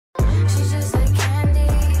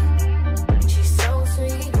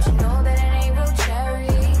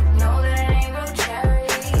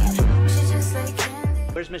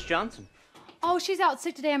Miss Johnson? Oh, she's out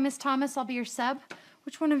sick today. I'm Miss Thomas. I'll be your sub.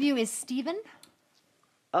 Which one of you is Steven?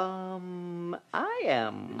 I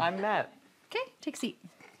am. I'm Matt. Okay, take a seat.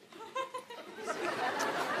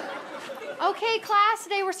 Okay, class,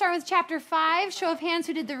 today we're starting with chapter 5. Show of hands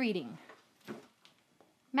who did the reading.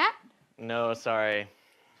 Matt? No, sorry.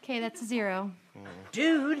 Okay, that's a 0.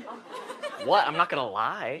 Dude, What? I'm not gonna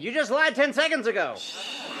lie. you just lied 10 seconds ago.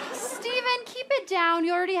 Steven, keep it down.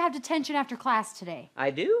 You already have detention after class today. I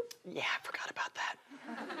do? Yeah, I forgot about that.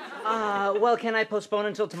 Well, can I postpone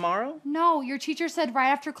until tomorrow? No, your teacher said right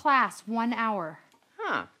after class, 1 hour.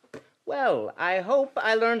 Huh. Well, I hope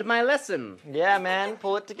I learned my lesson. Yeah, man,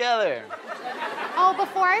 pull it together. Oh,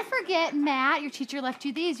 before I forget, Matt, your teacher left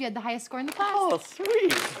you these. You had the highest score in the class. Oh,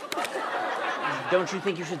 sweet. Don't you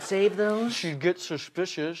think you should save those? She'd get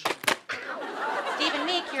suspicious. Stephen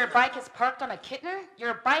Meek, your bike is parked on a kitten?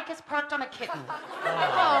 Your bike is parked on a kitten.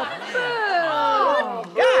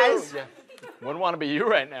 Guys, Wouldn't want to be you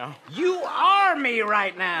right now. you are me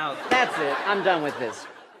right now. That's it. I'm done with this.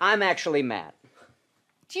 I'm actually Matt.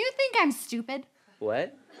 Do you think I'm stupid?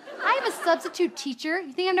 What? I am a substitute teacher.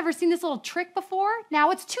 You think I've never seen this little trick before? Now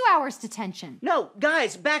it's 2 hours detention. No,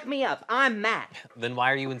 guys, back me up. I'm Matt. Then why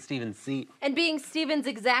are you in Steven's seat? And being Steven's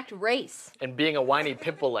exact race. And being a whiny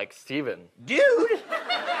pitbull like Steven. Dude!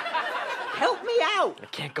 Help me out. I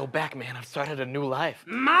can't go back, man. I've started a new life.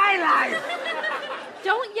 My life!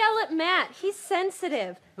 Don't yell at Matt. He's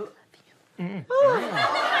sensitive.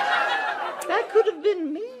 That could have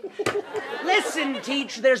been me. Listen,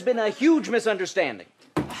 Teach, there's been a huge misunderstanding.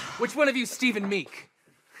 Which one of you is Stephen Meek?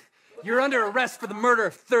 You're under arrest for the murder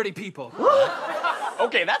of 30 people.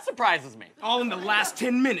 Okay, that surprises me. All in the last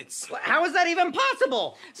 10 minutes. How is that even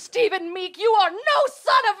possible? Stephen Meek, you are no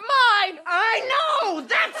son of mine! I know!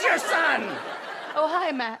 That's your son! Oh,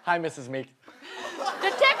 hi, Matt. Hi, Mrs. Meek.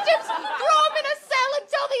 Detectives, throw him in a cell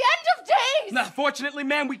until the end of days! Nah, fortunately,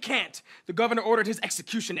 ma'am, we can't. The governor ordered his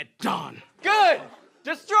execution at dawn. Good!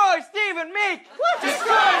 Destroy Stephen Meek!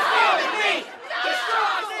 Destroy Stephen Meek!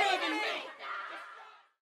 Destroy Stephen